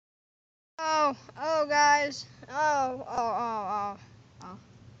Oh, guys. Oh.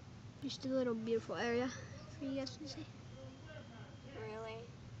 Just a little beautiful area for you guys to see. Really?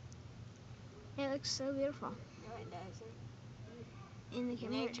 It looks so beautiful. No, it doesn't. In the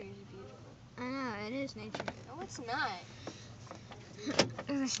camera. Nature is beautiful. I know, it is nature. No, it's not.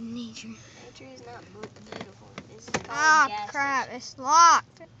 It's nature. Nature is not beautiful. This is called Ah, gas crap. station. It's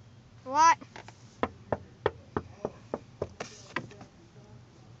locked. What?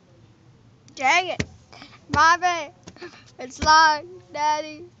 Dang it. Bobby. It's locked.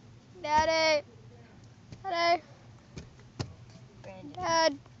 Daddy. Brandon,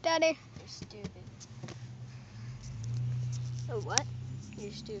 Daddy. you're stupid. Oh, what?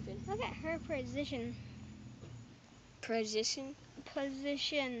 You're stupid. Look at her position. Position?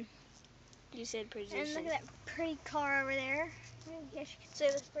 Position. You said position. And look at that pretty car over there. I guess you could say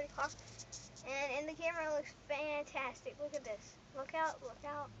this pretty car. And in the camera it looks fantastic. Look at this. Look out.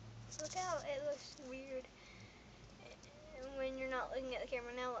 It looks weird. And when you're not looking at the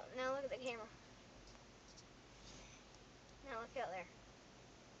camera. Now look at the camera. Now look out there.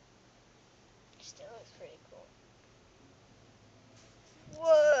 Still looks pretty cool.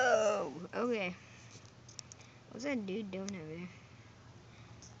 Whoa. Okay. What's that dude doing over there?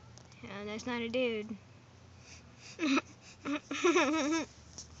 That's not a dude.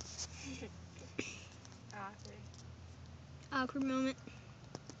 Awkward moment.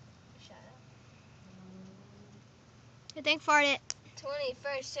 Shut up. I think farted.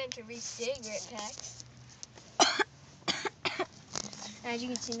 21st century cigarette packs. As you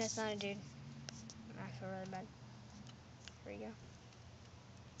can see, that's not a dude. I feel really bad. Here we go.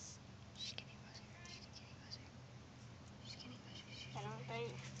 She's getting closer. I don't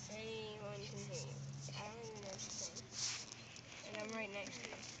think anyone can hear you. I don't even know what you're saying. And I'm right next to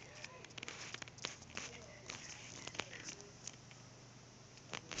you.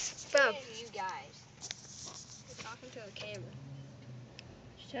 Boom. Hey, you guys. You're talking to a camera.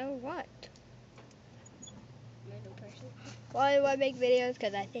 So what? Random person. Why do I make videos?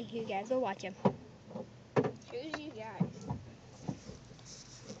 Because I think you guys will watch them. Who's you guys?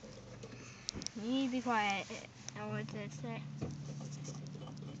 You need to be quiet. What's it say?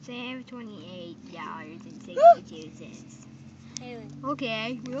 Save $28.62. Haley.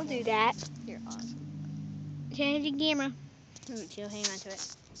 Okay, we'll do that. You're awesome. Change the camera. She'll hang on to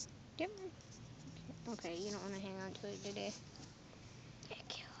it. Yep. Okay, you don't want to hang on to it today.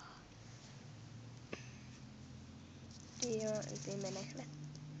 Thank you. Do you want to see my necklace?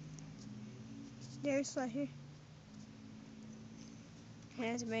 There's Slusher. She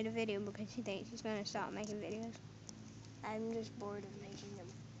hasn't made a video because she thinks she's going to stop making videos. I'm just bored of making them.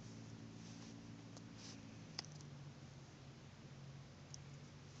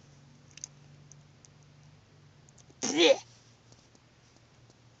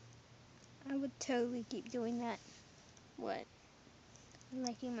 I would totally keep doing that. What?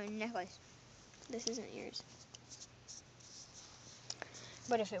 Licking my necklace. This isn't yours.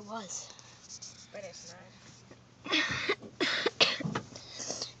 But if it was. But it's not.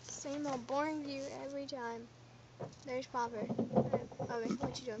 Same old boring view every time. There's Popper. Poppy,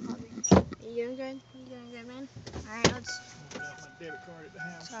 what you doing, Poppy? You doing good? You doing good, man? Alright, let's My debit card at the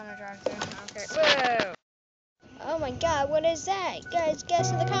house. go on a drive through. Okay. Whoa! Oh my god, what is that? Guys, guess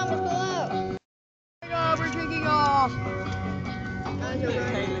in the comments below. Oh my god, we're taking off! Guys,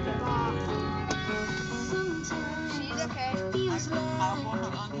 we're taking off. She's okay.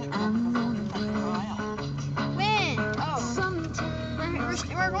 When? Oh.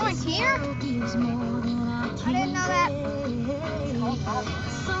 We're going here? I didn't know that.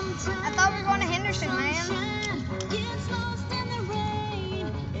 I thought we were going to Henderson, man. Yeah,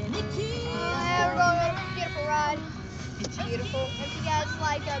 we're going on a beautiful ride. It's beautiful. If you guys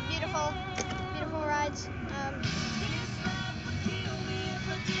like beautiful rides,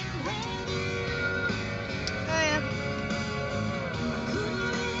 oh yeah.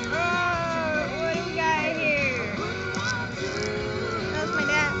 Oh, what do we got here? That's my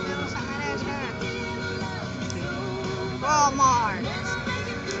dad. That's my dad's car. Walmart.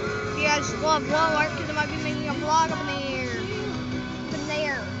 If you guys love Walmart, because I might be making a vlog up in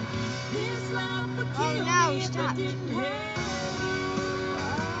there. Oh no, stop.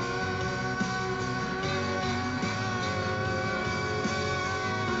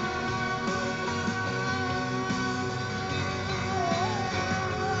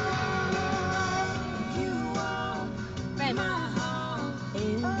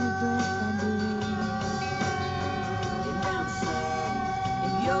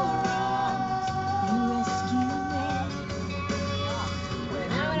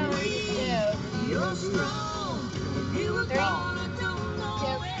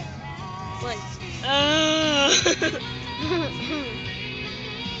 One.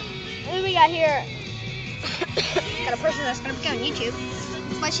 What do we got here? Got a person that's gonna be on YouTube,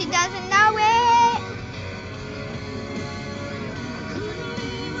 but she doesn't know it.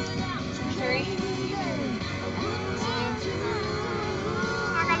 3.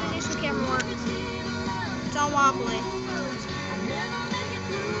 I gotta do some camera work. It's all wobbly.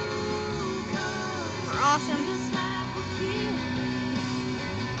 We're awesome.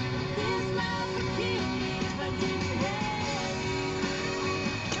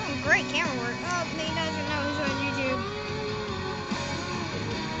 Doing great camera work. Oh, he doesn't know he's on YouTube.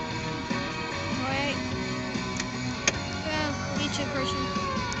 Wait. Yeah, YouTube person.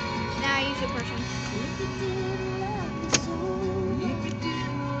 Now YouTube person.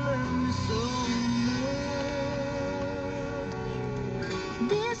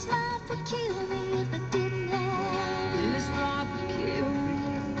 This life would kill me if I didn't have you. This life would kill me.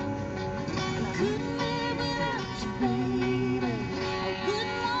 I couldn't live without you, baby. I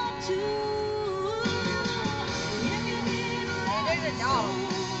wouldn't want to. If you didn't There's a dog.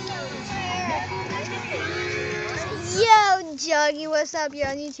 Yo, Juggy, what's up? You're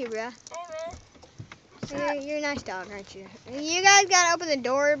on YouTube, bro. Hey, man. You're a nice dog, aren't you? You guys gotta open the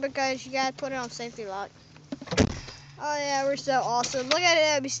door because you gotta put it on safety lock. Oh yeah, we're so awesome. Look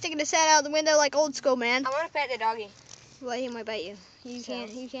at it, be sticking his head out the window like old school, man. I want to pet the doggy. Well, he might bite you. You So?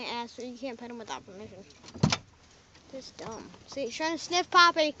 can't ask, you can't pet him without permission. That's dumb. See, he's trying to sniff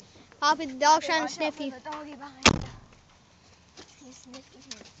Poppy. Poppy, the dog's trying to sniff you. The doggy behind you. He's sniffing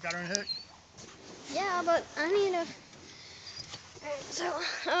him. Got her in the hook. Yeah, but I need a. So,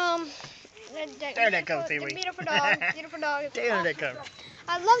 There that goes, the Pee-wee. beautiful dog, beautiful dog. It's There awesome that goes. dog.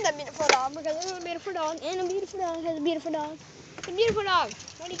 I love that beautiful dog because it's a beautiful dog and a beautiful dog has a beautiful dog. It's a beautiful dog.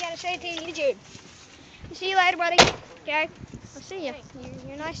 What do you gotta say to YouTube? See you later, buddy. Okay, I'll see you.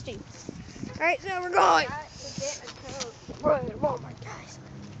 You're nice to you. All right, so we're going. We're at Walmart, guys.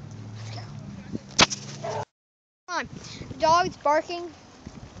 Let's go. Come on. The dog's barking.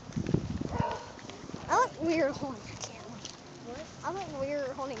 I look weird holding a camera. What? I look weird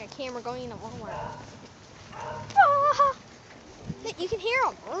holding a camera going into Walmart. Ah! You can hear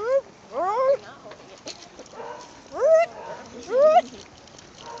them.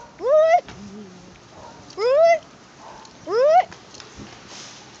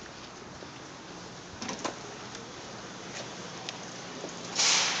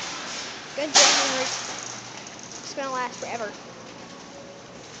 Good job, Henry. It's gonna last forever.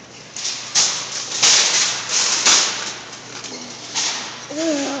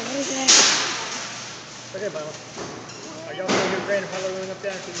 What is that? Okay, Mama. Are y'all still here, Granny? Probably going up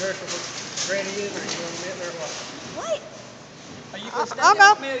down to the nursery where Granny is, or are you going to meet there or what? What? Are you going to stay I'll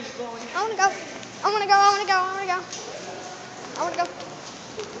down go. there, or you going? I wanna go. I wanna go. I wanna go. I wanna go. I wanna go.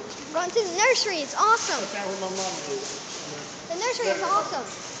 I'm going to the nursery. It's awesome. That's down where my mom is. The nursery is awesome.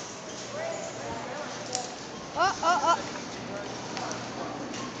 Oh.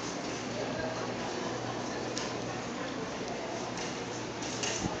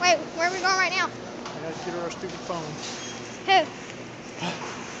 Wait, where are we going right now? I got to get her a stupid phone. Who?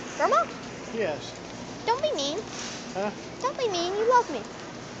 Grandma? Yes. Don't be mean. Huh? Don't be mean. You love me.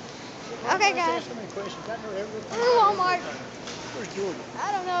 Okay, guys. So many questions. I know everything. Walmart. Where's Jordan?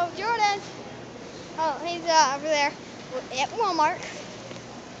 I don't know. Jordan. Oh, he's over there at Walmart.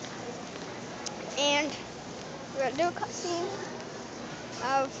 And we're going to do a cutscene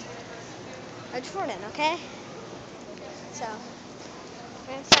of a Jordan, okay? So,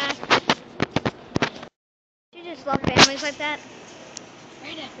 you just love families like that?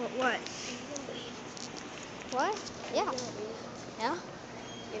 What? What? Yeah. Yeah?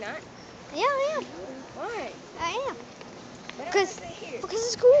 You're not? Yeah, I am. Why? I am. Why don't I Because stay here?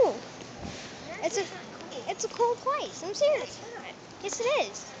 it's cool. It's a not cool. it's a cool place. I'm serious. It's not. Yes, it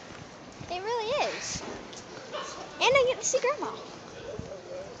is. It really is. And I get to see Grandma.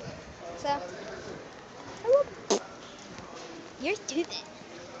 So, you're stupid.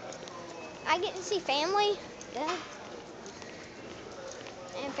 I get to see family. Yeah.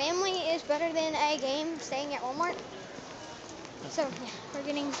 And family is better than a game staying at Walmart. So, yeah, we're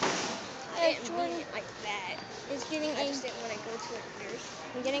getting I didn't mean it like that. is getting I a just didn't want to go to it first.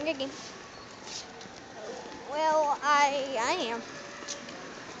 we're getting a game. Well, I am.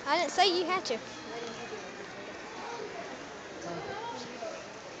 I didn't say you had to.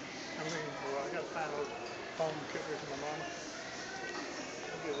 Well, I got to find those phone clippers for my mama.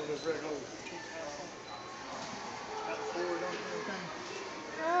 I'll get one of those regular cheap got the cord on and everything.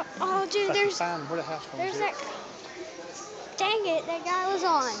 Oh, dude, there's Find where the house phone there's is. that. Dang it, that guy was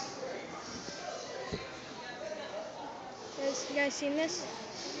on. You guys seen this?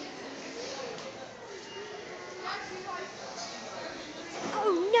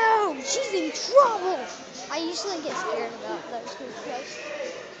 Oh no, she's in trouble. I usually get scared about those two guys.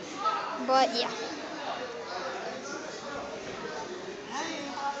 But yeah.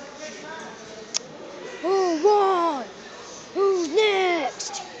 Who won? Who's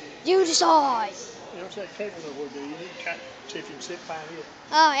next? You decide. What's that cable over there? You need to try to see if you can find it.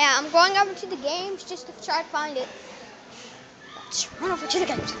 Oh yeah, I'm going over to the games just to try to find it. Let's run over to the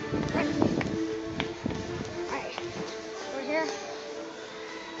games. Run. Alright, we're here.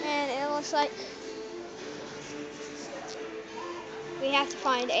 And it looks like we have to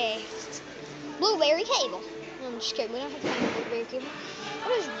find a blueberry cable. No, I'm just kidding, we don't have to find a blueberry cable.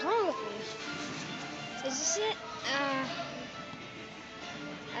 What is wrong with me? Is this it? I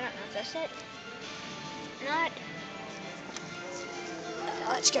don't know if that's it. Not.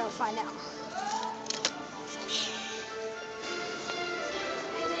 Let's go find out.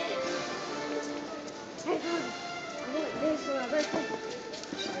 Hey, I want this for my birthday.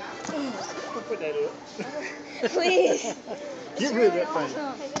 We'll put that up. Please. Get rid of that thing.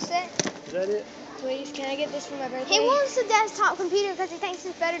 Awesome. Is this it? Is that it? Please, can I get this for my birthday? He wants a desktop computer because he thinks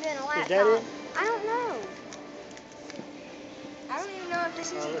it's better than a laptop. Is that it? I don't know. I don't even know if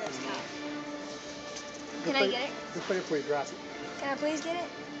this is a listen. desktop. We'll Can I put get it? We'll put it before you drop it. Can I please get it?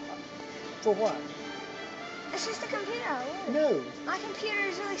 For what? It's just a computer. Look. No. My computer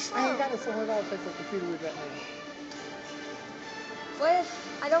is really slow. I ain't got no $400 for the computer we got now. What if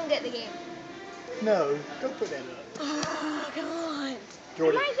I don't get the game? No, don't put that up. Oh, come on.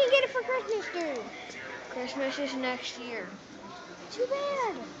 Jordan. I can get it for Christmas, dude. Christmas is next year. Too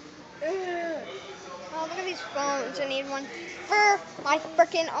bad. Oh, look at these phones. I need one for my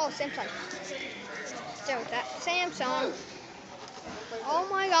freaking Samsung. Still with that Samsung. Oh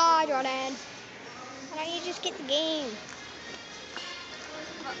my God, Jordan. Why don't you just get the game?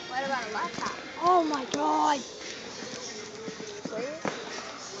 What about a laptop? Oh my God. Please?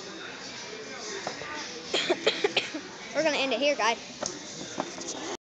 We're gonna end it here, guys.